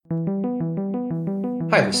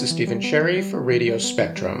Hi, this is Stephen Cherry for Radio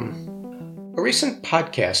Spectrum. A recent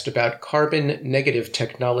podcast about carbon-negative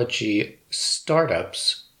technology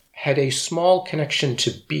startups had a small connection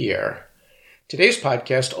to beer. Today's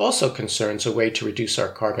podcast also concerns a way to reduce our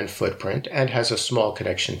carbon footprint and has a small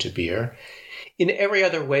connection to beer. In every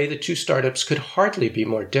other way, the two startups could hardly be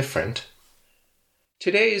more different.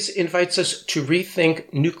 Today's invites us to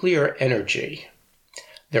rethink nuclear energy.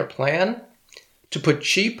 Their plan? To put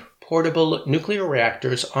cheap, portable nuclear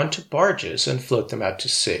reactors onto barges and float them out to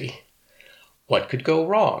sea. What could go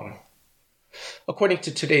wrong? According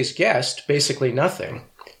to today's guest, basically nothing.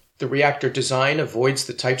 The reactor design avoids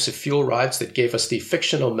the types of fuel rods that gave us the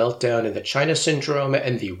fictional meltdown in the China Syndrome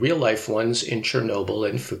and the real-life ones in Chernobyl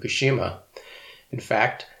and Fukushima. In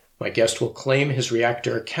fact, my guest will claim his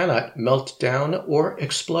reactor cannot melt down or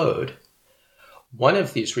explode. One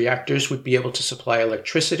of these reactors would be able to supply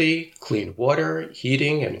electricity, clean water,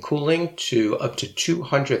 heating, and cooling to up to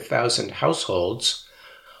 200,000 households,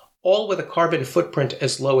 all with a carbon footprint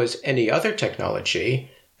as low as any other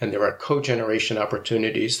technology, and there are cogeneration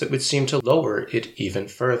opportunities that would seem to lower it even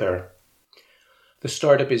further. The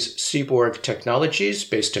startup is Seaborg Technologies,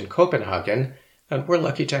 based in Copenhagen, and we're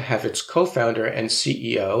lucky to have its co-founder and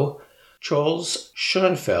CEO, Troels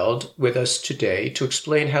Schoenfeld, with us today to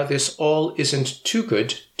explain how this all isn't too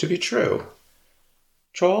good to be true.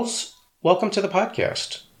 Troels, welcome to the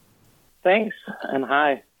podcast. Thanks, and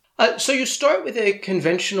hi. So you start with a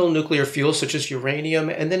conventional nuclear fuel such as uranium,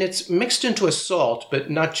 and then it's mixed into a salt,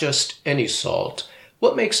 but not just any salt.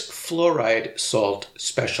 What makes fluoride salt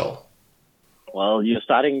special? Well, you're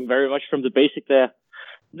starting very much from the basic there.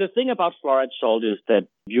 The thing about fluoride salt is that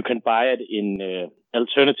you can buy it in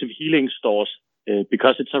alternative healing stores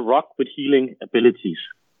because it's a rock with healing abilities.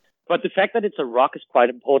 But the fact that it's a rock is quite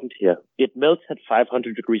important here. It melts at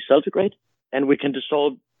 500 degrees centigrade, and we can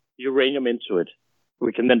dissolve uranium into it.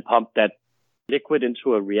 We can then pump that liquid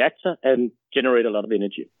into a reactor and generate a lot of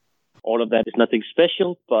energy. All of that is nothing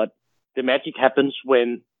special, but the magic happens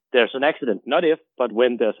when there's an accident. Not if, but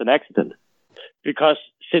when there's an accident. Because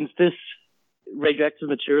since this radioactive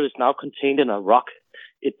material is now contained in a rock,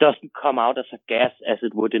 it doesn't come out as a gas as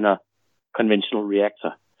it would in a conventional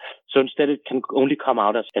reactor. So instead, it can only come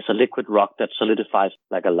out as a liquid rock that solidifies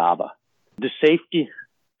like a lava. The safety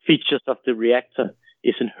features of the reactor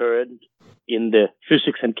is inherent in the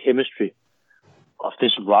physics and chemistry of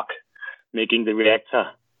this rock, making the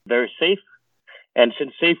reactor very safe. And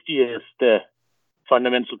since safety is the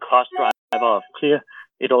fundamental cost driver of CLEAR,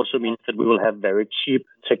 it also means that we will have very cheap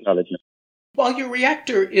technology. While your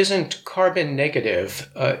reactor isn't carbon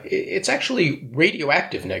negative, it's actually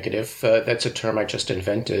radioactive negative. That's a term I just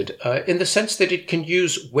invented, in the sense that it can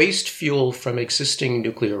use waste fuel from existing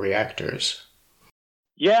nuclear reactors.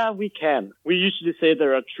 Yeah, we can. We usually say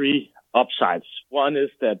there are three upsides. One is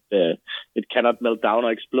that it cannot melt down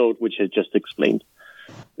or explode, which I just explained.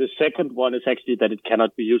 The second one is actually that it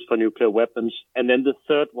cannot be used for nuclear weapons. And then the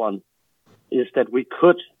third one is that we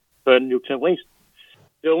could burn nuclear waste.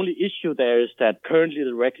 The only issue there is that currently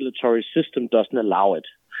the regulatory system doesn't allow it.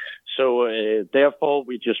 So therefore,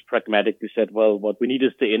 we just pragmatically said, well, what we need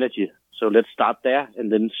is the energy. So let's start there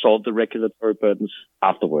and then solve the regulatory burdens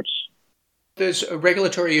afterwards. There's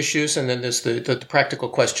regulatory issues, and then there's the practical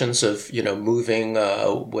questions of, moving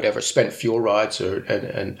whatever spent fuel rods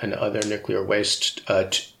and other nuclear waste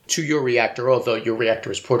to your reactor, although your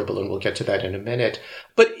reactor is portable, and we'll get to that in a minute.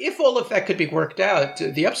 But if all of that could be worked out,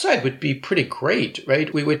 the upside would be pretty great,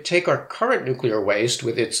 right? We would take our current nuclear waste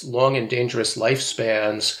with its long and dangerous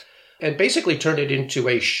lifespans and basically turn it into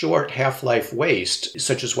a short half-life waste,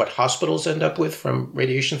 such as what hospitals end up with from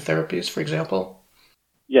radiation therapies, for example?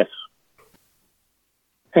 Yes.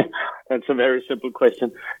 That's a very simple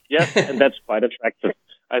question. Yes, and that's quite attractive.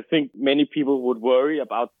 I think many people would worry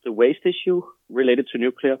about the waste issue related to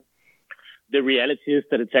nuclear. The reality is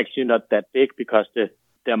that it's actually not that big because the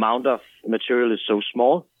amount of material is so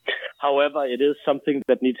small. However, it is something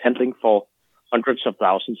that needs handling for hundreds of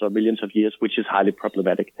thousands or millions of years, which is highly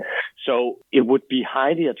problematic. So it would be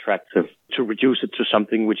highly attractive to reduce it to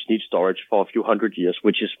something which needs storage for a few hundred years,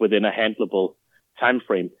 which is within a handleable time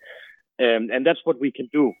frame. And that's what we can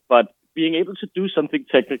do. But being able to do something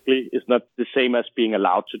technically is not the same as being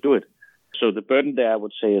allowed to do it. So the burden there, I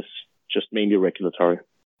would say, is just mainly regulatory.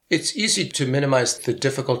 It's easy to minimize the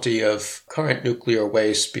difficulty of current nuclear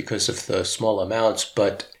waste because of the small amounts,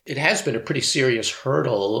 but it has been a pretty serious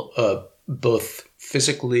hurdle, both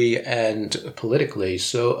physically and politically.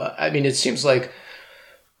 So, it seems like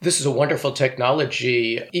this is a wonderful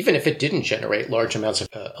technology, even if it didn't generate large amounts of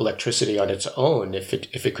electricity on its own, if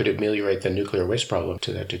it could ameliorate the nuclear waste problem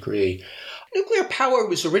to that degree. Nuclear power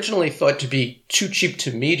was originally thought to be too cheap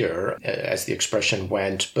to meter, as the expression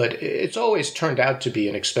went, but it's always turned out to be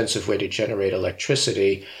an expensive way to generate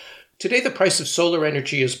electricity. Today, the price of solar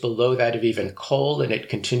energy is below that of even coal, and it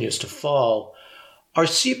continues to fall. Are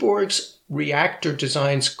Seaborg's reactor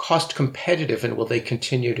designs cost competitive, and will they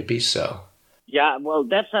continue to be so? Yeah, well,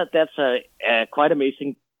 that's a quite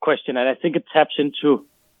amazing question, and I think it taps into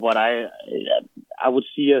what I would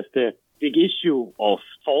see as the big issue or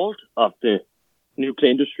fault of the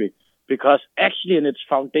nuclear industry, because actually in its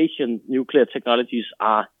foundation, nuclear technologies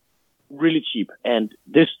are really cheap, and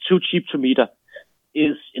this too cheap to meter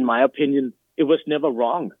is, in my opinion, it was never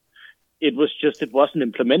wrong. It was just it wasn't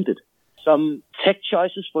implemented. Some tech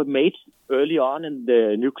choices were made early on in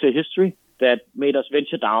the nuclear history that made us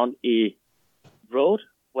venture down a road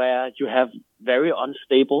where you have very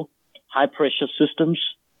unstable, high-pressure systems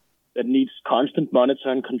that needs constant monitor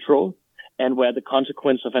and control, and where the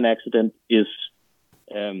consequence of an accident is,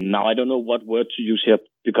 now I don't know what word to use here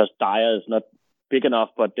because dire is not big enough,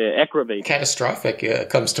 but aggravating. Catastrophic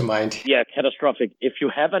comes to mind. Yeah, catastrophic. If you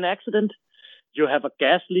have an accident, you have a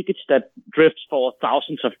gas leakage that drifts for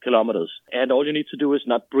thousands of kilometers, and all you need to do is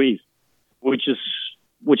not breathe, which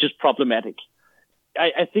is problematic.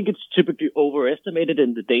 I think it's typically overestimated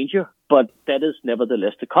in the danger, but that is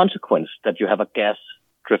nevertheless the consequence, that you have a gas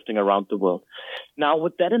drifting around the world. Now,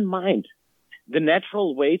 with that in mind, the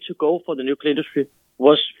natural way to go for the nuclear industry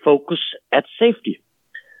was focus at safety,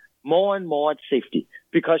 more and more at safety,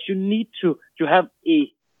 because you have a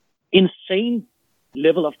insane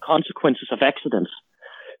level of consequences of accidents.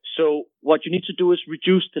 So what you need to do is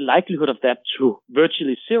reduce the likelihood of that to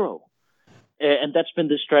virtually zero. And that's been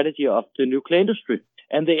the strategy of the nuclear industry.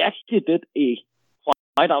 And they actually did a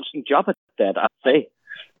quite outstanding job at that, I'd say.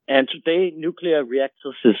 And today, nuclear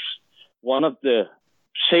reactors is one of the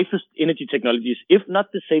safest energy technologies, if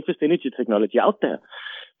not the safest energy technology out there.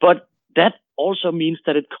 But that also means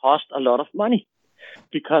that it costs a lot of money,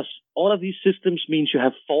 because all of these systems means you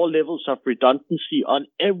have 4 levels of redundancy on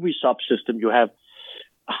every subsystem. You have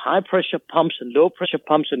high pressure pumps and low pressure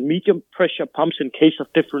pumps and medium pressure pumps in case of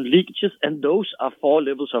different leakages, and those are 4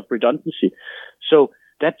 levels of redundancy. So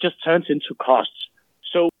that just turns into costs.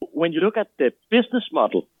 So when you look at the business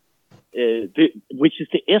model, which is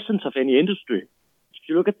the essence of any industry, if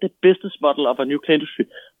you look at the business model of a nuclear industry,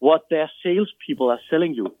 what their salespeople are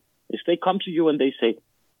selling you is they come to you and they say,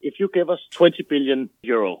 if you give us 20 billion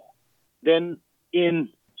euro, then in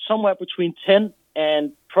somewhere between 10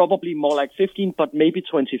 and probably more like 15, but maybe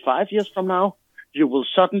 25 years from now, you will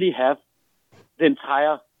suddenly have the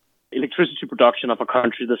entire electricity production of a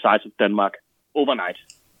country the size of Denmark overnight,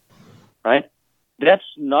 right? That's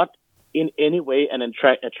not in any way an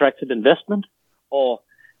attractive investment, or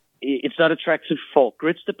it's not attractive for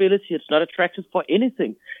grid stability. It's not attractive for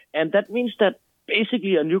anything. And that means that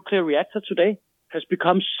basically a nuclear reactor today has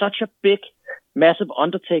become such a big, massive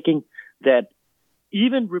undertaking that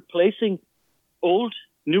even replacing old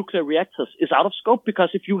nuclear reactors is out of scope, because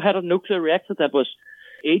if you had a nuclear reactor that was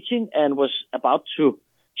aging and was about to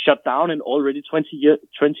shut down in already 20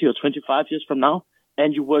 or 25 years from now,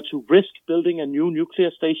 and you were to risk building a new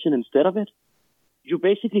nuclear station instead of it, you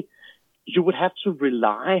would have to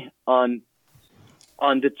rely on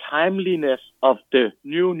the timeliness of the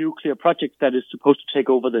new nuclear project that is supposed to take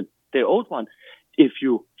over the old one. If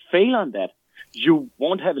you fail on that, you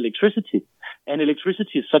won't have electricity. And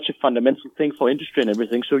electricity is such a fundamental thing for industry and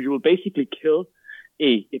everything. So you will basically kill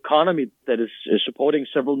a economy that is supporting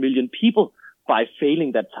several million people by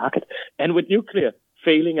failing that target. And with nuclear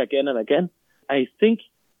failing again and again, I think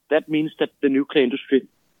that means that the nuclear industry,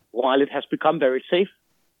 while it has become very safe,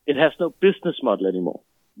 it has no business model anymore.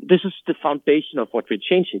 This is the foundation of what we're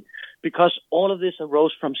changing, because all of this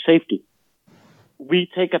arose from safety. We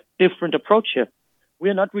take a different approach here. We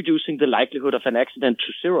are not reducing the likelihood of an accident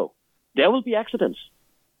to zero. There will be accidents.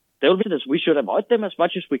 We should avoid them as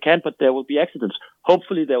much as we can, but there will be accidents.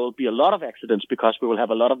 Hopefully there will be a lot of accidents, because we will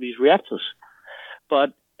have a lot of these reactors.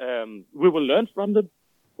 But we will learn from them.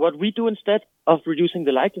 What we do instead of reducing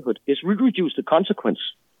the likelihood is we reduce the consequence.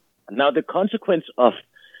 Now, the consequence of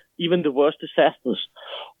even the worst disasters,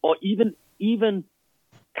 or even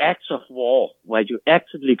acts of war where you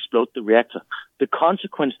actively explode the reactor, the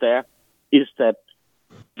consequence there is that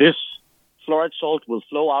this fluoride salt will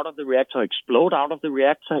flow out of the reactor, explode out of the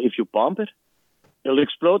reactor if you bomb it. It'll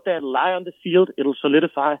explode there, lie on the field, it'll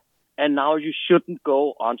solidify, and now you shouldn't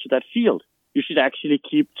go onto that field. You should actually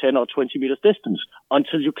keep 10 or 20 meters distance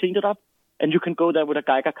until you clean it up. And you can go there with a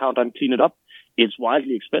Geiger counter and clean it up. It's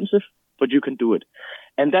wildly expensive, but you can do it.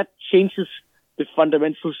 And that changes the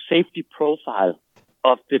fundamental safety profile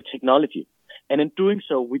of the technology. And in doing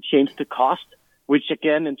so, we change the cost, which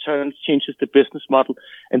again, in turn, changes the business model.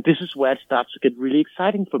 And this is where it starts to get really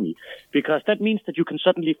exciting for me, because that means that you can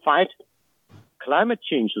suddenly fight climate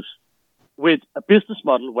changes with a business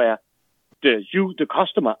model where the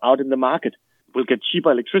customer out in the market, will get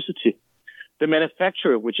cheaper electricity. The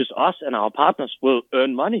manufacturer, which is us and our partners, will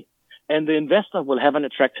earn money. And the investor will have an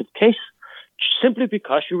attractive case simply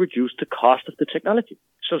because you reduce the cost of the technology.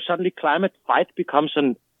 So suddenly climate fight becomes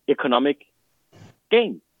an economic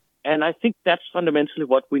game. And I think that's fundamentally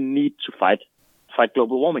what we need to fight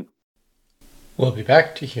global warming. We'll be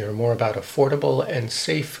back to hear more about affordable and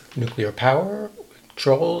safe nuclear power with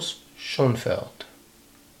Troels Schoenfeldt.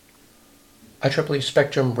 IEEE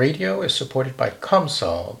Spectrum Radio is supported by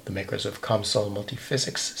COMSOL, the makers of COMSOL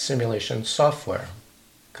multiphysics simulation software.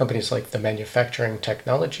 Companies like the Manufacturing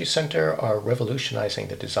Technology Center are revolutionizing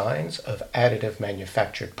the designs of additive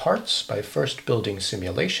manufactured parts by first building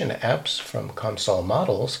simulation apps from COMSOL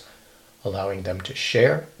models, allowing them to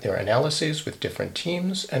share their analyses with different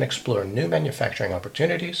teams and explore new manufacturing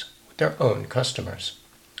opportunities with their own customers.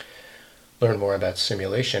 Learn more about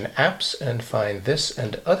simulation apps and find this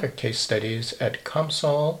and other case studies at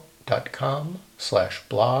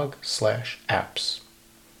comsol.com/blog/apps.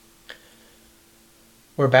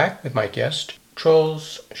 We're back with my guest,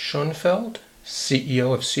 Troels Schoenfeldt,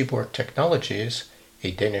 CEO of Seaborg Technologies, a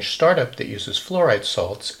Danish startup that uses fluoride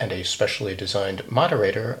salts and a specially designed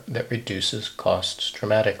moderator that reduces costs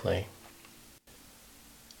dramatically.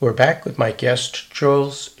 We're back with my guest,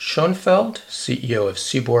 Troels Schoenfeldt, CEO of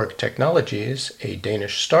Seaborg Technologies, a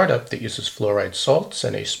Danish startup that uses fluoride salts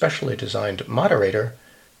and a specially designed moderator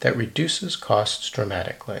that reduces costs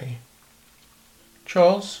dramatically.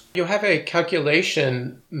 Troels, you have a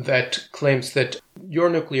calculation that claims that your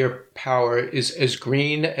nuclear power is as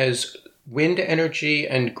green as wind energy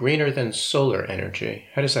and greener than solar energy.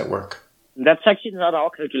 How does that work? That's actually not our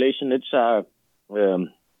calculation. It's a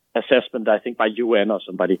assessment, I think, by UN or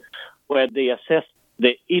somebody, where they assess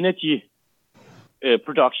the energy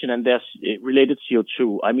production and their related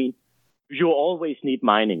CO2. I mean, you always need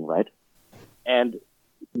mining, right? And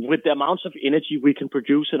with the amounts of energy we can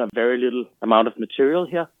produce in a very little amount of material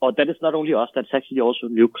here, or that is not only us, that's actually also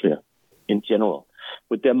nuclear in general.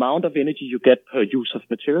 With the amount of energy you get per use of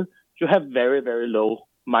material, you have very, very low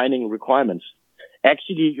mining requirements.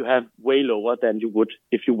 Actually, you have way lower than you would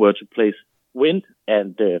if you were to place wind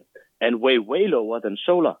and way, way lower than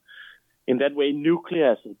solar. In that way,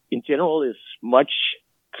 nuclear in general is much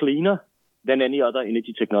cleaner than any other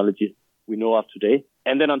energy technology we know of today.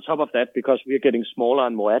 And then on top of that, because we are getting smaller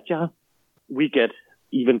and more agile, we get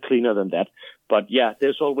even cleaner than that. But yeah,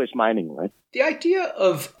 there's always mining, right? The idea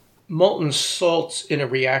of molten salts in a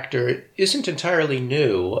reactor isn't entirely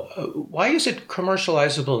new. Why is it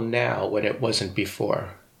commercializable now when it wasn't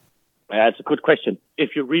before? It's a good question.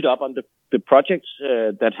 If you read up on the projects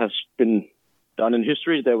that has been done in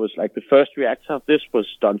history, there was like the first reactor of this was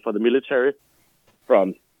done for the military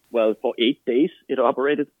for 8 days it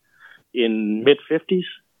operated in mid-50s.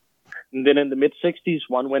 And then in the mid-60s,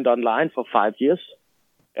 one went online for 5 years.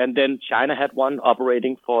 And then China had one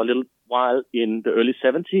operating for a little while in the early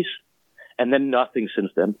 70s. And then nothing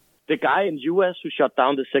since then. The guy in the US who shut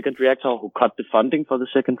down the second reactor, who cut the funding for the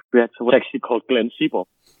second reactor, was actually called Glenn Seaborg.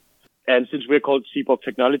 And since we're called Seaborg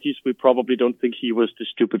Technologies, we probably don't think he was the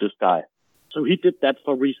stupidest guy. So he did that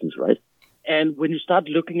for reasons, right? And when you start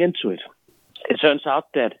looking into it, it turns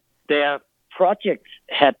out that their project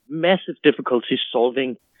had massive difficulties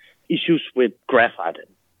solving issues with graphite.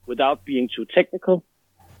 Without being too technical,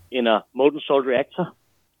 in a molten salt reactor,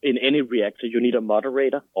 in any reactor, you need a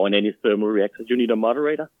moderator, or in any thermal reactor, you need a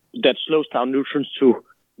moderator that slows down neutrons to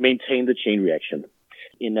maintain the chain reaction.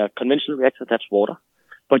 In a conventional reactor, that's water.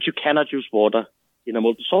 But you cannot use water in a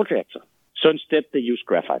molten salt reactor. So instead, they use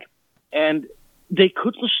graphite. And they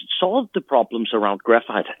couldn't solve the problems around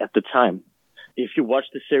graphite at the time. If you watch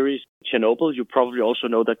the series Chernobyl, you probably also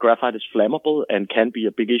know that graphite is flammable and can be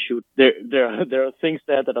a big issue. There are things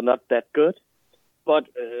there that are not that good. But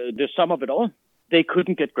the sum of it all, they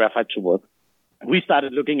couldn't get graphite to work. We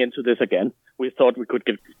started looking into this again. We thought we could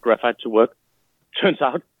get graphite to work. Turns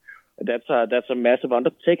out that's a massive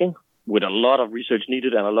undertaking, with a lot of research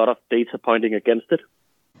needed and a lot of data pointing against it.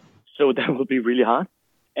 So that will be really hard.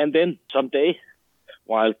 And then someday,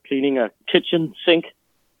 while cleaning a kitchen sink,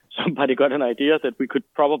 somebody got an idea that we could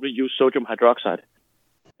probably use sodium hydroxide.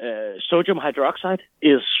 Sodium hydroxide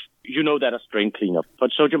is, you know, that a strain cleaner,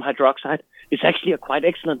 but sodium hydroxide is actually a quite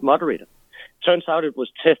excellent moderator. Turns out it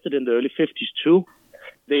was tested in the early 50s too.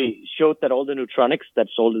 They showed that all the neutronics,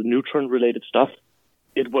 that's all the neutron-related stuff,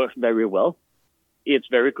 it worked very well. It's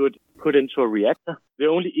very good put into a reactor. The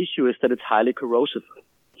only issue is that it's highly corrosive.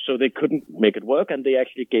 So they couldn't make it work, and they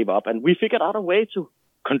actually gave up. And we figured out a way to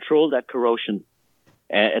control that corrosion.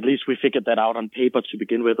 At least we figured that out on paper to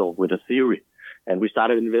begin with, or with a theory. And we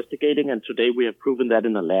started investigating, and today we have proven that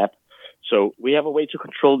in a lab. So we have a way to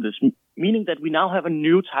control this, meaning that we now have a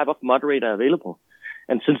new type of moderator available.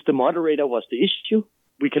 And since the moderator was the issue,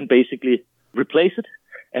 we can basically replace it.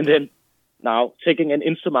 And then now taking an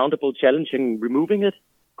insurmountable challenge and removing it,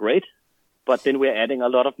 great. But then we're adding a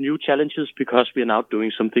lot of new challenges because we're now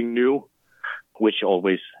doing something new, which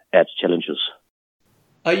always adds challenges.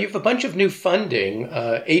 You have a bunch of new funding,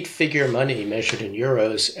 8-figure money measured in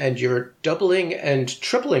euros, and you're doubling and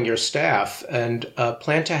tripling your staff and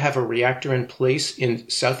plan to have a reactor in place in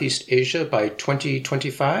Southeast Asia by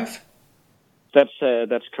 2025?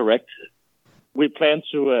 That's correct. We plan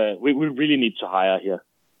to, we really need to hire here.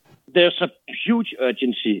 There's a huge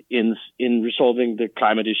urgency in resolving the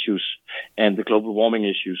climate issues and the global warming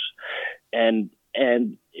issues. And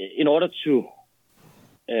in order to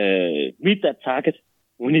meet that target,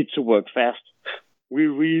 we need to work fast. We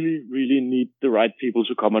really, really need the right people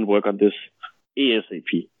to come and work on this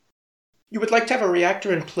ASAP. You would like to have a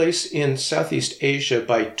reactor in place in Southeast Asia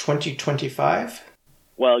by 2025?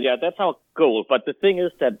 Well, yeah, that's our goal. But the thing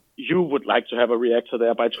is that you would like to have a reactor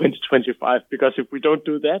there by 2025, because if we don't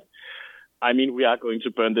do that, I mean, we are going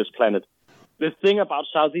to burn this planet. The thing about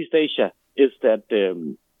Southeast Asia is that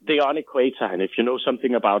they are on equator. And if you know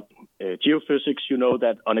something about geophysics, you know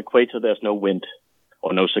that on equator there's no wind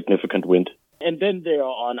or no significant wind. And then they are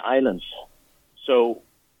on islands. So,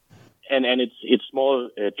 and it's small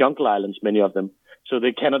jungle islands, many of them. So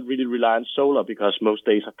they cannot really rely on solar because most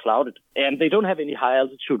days are clouded. And they don't have any high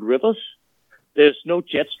altitude rivers. There's no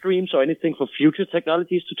jet streams or anything for future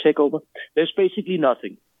technologies to take over. There's basically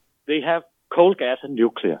nothing. They have coal, gas, and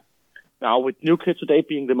nuclear. Now, with nuclear today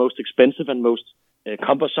being the most expensive and most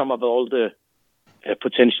cumbersome of all the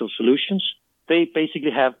potential solutions, they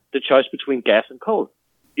basically have the choice between gas and coal.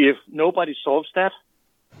 If nobody solves that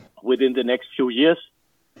within the next few years,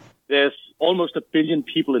 there's almost 1 billion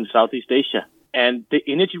people in Southeast Asia. And the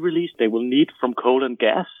energy release they will need from coal and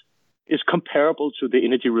gas is comparable to the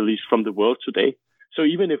energy release from the world today. So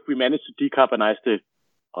even if we manage to decarbonize the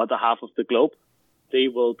other half of the globe, they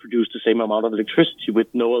will produce the same amount of electricity with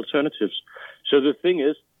no alternatives. So the thing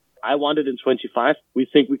is, I want it in 25. We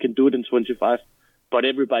think we can do it in 25. But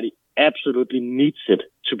everybody absolutely needs it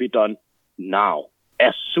to be done now,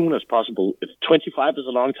 as soon as possible. If 25 is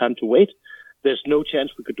a long time to wait, there's no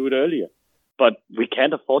chance we could do it earlier. But we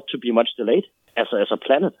can't afford to be much delayed as a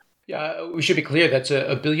planet. Yeah, we should be clear, that's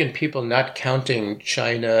 1 billion people, not counting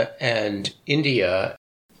China and India.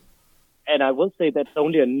 And I will say that's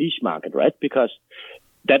only a niche market, right? Because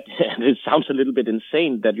that it sounds a little bit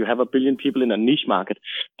insane that you have 1 billion people in a niche market.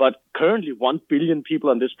 But currently 1 billion people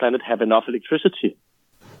on this planet have enough electricity.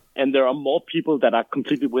 And there are more people that are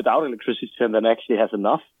completely without electricity than actually has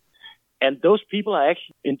enough. And those people are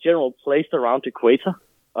actually, in general, placed around the equator.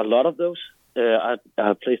 A lot of those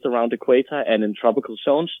are placed around the equator and in tropical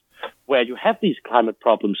zones where you have these climate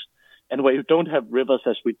problems and where you don't have rivers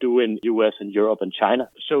as we do in US and Europe and China.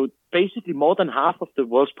 So basically more than half of the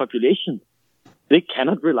world's population, they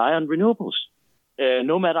cannot rely on renewables.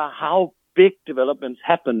 No matter how big developments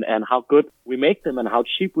happen and how good we make them and how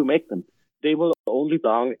cheap we make them, they will only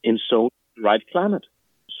belong in the right climate.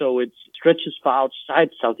 So it stretches far outside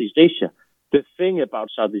Southeast Asia. The thing about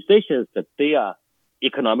Southeast Asia is that they are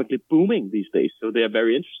economically booming these days. So they are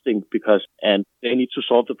very interesting and they need to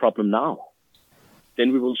solve the problem now.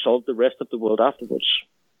 Then we will solve the rest of the world afterwards.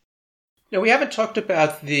 Now, we haven't talked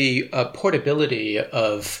about the portability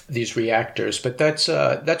of these reactors, but that's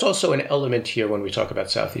also an element here when we talk about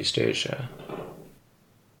Southeast Asia.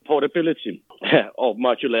 Portability or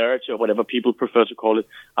modularity or whatever people prefer to call it.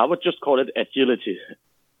 I would just call it agility.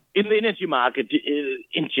 In the energy market,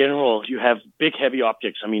 in general, you have big, heavy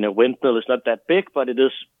objects. I mean, a windmill is not that big, but it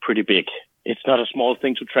is pretty big. It's not a small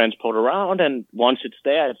thing to transport around, and once it's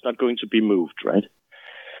there, it's not going to be moved, right?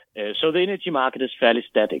 So the energy market is fairly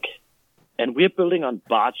static. And we're building on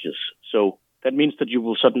barges. So that means that you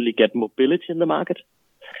will suddenly get mobility in the market.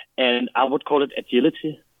 And I would call it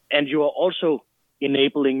agility. And you are also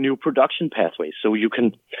enabling new production pathways. So you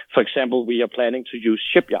can, for example, we are planning to use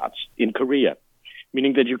shipyards in Korea,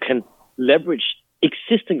 meaning that you can leverage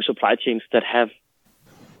existing supply chains that have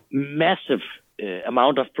massive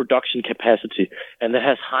amount of production capacity and that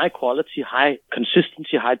has high quality, high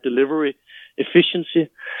consistency, high delivery efficiency,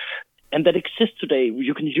 and that exists today.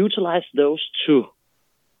 You can utilize those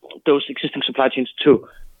existing supply chains to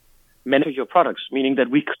manufacture your products, meaning that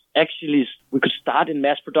we could start in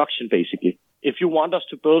mass production, basically. if you want us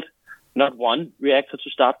to build not one reactor to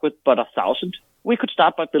start with, but 1,000, we could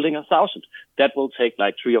start by building 1,000. That will take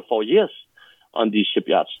like 3 or 4 years on these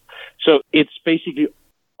shipyards. So it's basically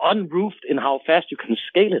unroofed in how fast you can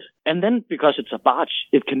scale it. And then because it's a barge,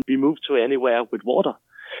 it can be moved to anywhere with water.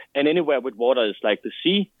 And anywhere with water is like the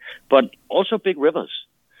sea, but also big rivers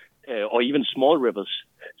or even small rivers.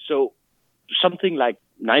 So something like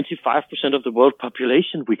 95% of the world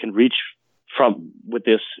population we can reach from with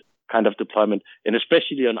this kind of deployment, and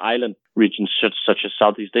especially on island regions such as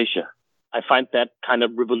Southeast Asia. I find that kind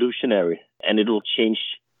of revolutionary, and it will change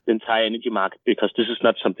the entire energy market because this is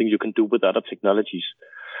not something you can do with other technologies.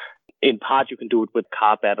 In part, you can do it with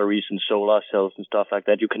car batteries and solar cells and stuff like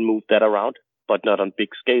that. You can move that around, but not on big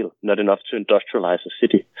scale, not enough to industrialize a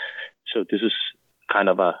city. So this is kind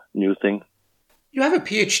of a new thing. You have a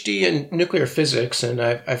PhD in nuclear physics, and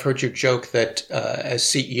I've heard you joke that as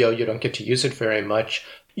CEO you don't get to use it very much.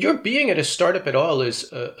 Your being at a startup at all is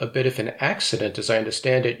a bit of an accident, as I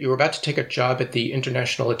understand it. You were about to take a job at the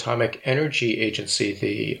International Atomic Energy Agency,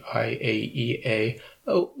 the IAEA.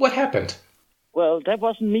 Oh, what happened? Well, that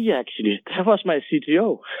wasn't me, actually. That was my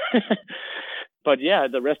CTO. But yeah,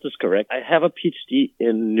 the rest is correct. I have a PhD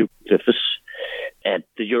in nuclear physics at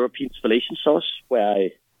the European Spallation Source, where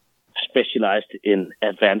I specialized in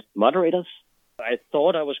advanced moderators. I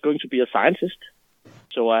thought I was going to be a scientist,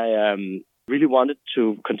 so I really wanted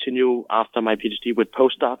to continue after my PhD with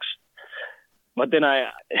postdocs. But then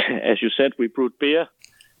as you said, we brewed beer,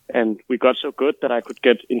 and we got so good that I could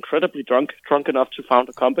get incredibly drunk enough to found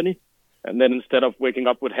a company. And then instead of waking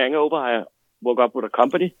up with hangover, I woke up with a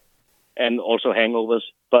company and also hangovers.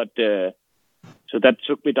 But so that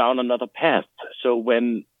took me down another path. So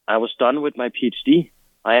when I was done with my PhD,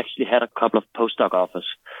 I actually had a couple of postdoc offers,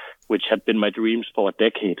 which had been my dreams for a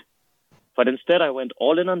decade. But instead, I went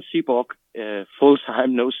all in on Seaborg,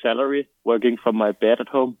 full-time, no salary, working from my bed at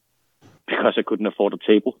home because I couldn't afford a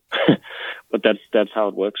table. But that's how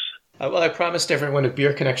it works. Well, I promised everyone a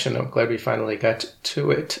beer connection. I'm glad we finally got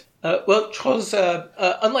to it. Well, Troels,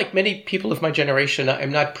 unlike many people of my generation,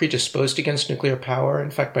 I'm not predisposed against nuclear power.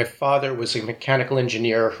 In fact, my father was a mechanical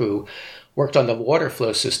engineer who worked on the water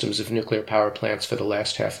flow systems of nuclear power plants for the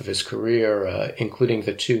last half of his career, including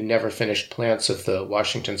the 2 never-finished plants of the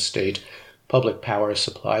Washington State Public Power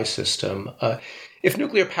Supply System. If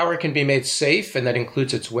nuclear power can be made safe, and that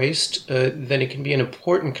includes its waste, then it can be an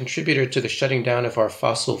important contributor to the shutting down of our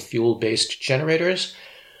fossil fuel-based generators,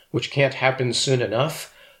 which can't happen soon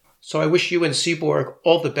enough. So I wish you and Seaborg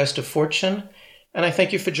all the best of fortune, and I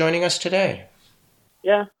thank you for joining us today.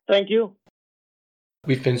 Yeah, thank you.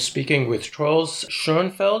 We've been speaking with Troels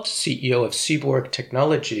Schoenfeldt, CEO of Seaborg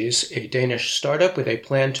Technologies, a Danish startup with a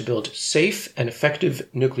plan to build safe and effective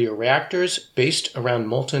nuclear reactors based around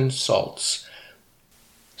molten salts.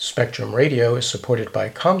 Spectrum Radio is supported by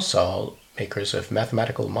ComSol, makers of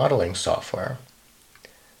mathematical modeling software.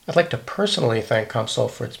 I'd like to personally thank ComSol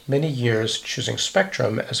for its many years choosing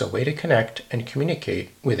Spectrum as a way to connect and communicate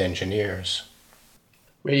with engineers.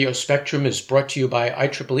 Radio Spectrum is brought to you by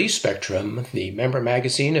IEEE Spectrum, the member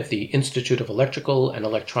magazine of the Institute of Electrical and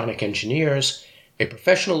Electronic Engineers, a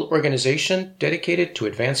professional organization dedicated to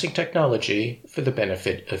advancing technology for the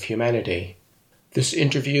benefit of humanity. This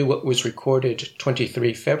interview was recorded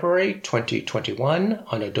 23 February 2021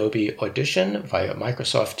 on Adobe Audition via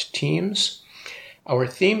Microsoft Teams. Our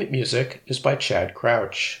theme music is by Chad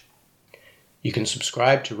Crouch. You can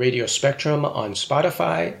subscribe to Radio Spectrum on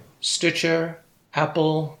Spotify, Stitcher,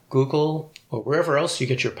 Apple, Google, or wherever else you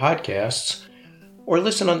get your podcasts, or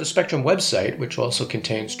listen on the Spectrum website, which also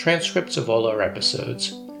contains transcripts of all our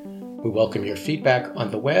episodes. We welcome your feedback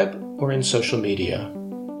on the web or in social media.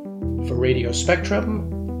 For Radio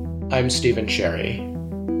Spectrum, I'm Stephen Cherry.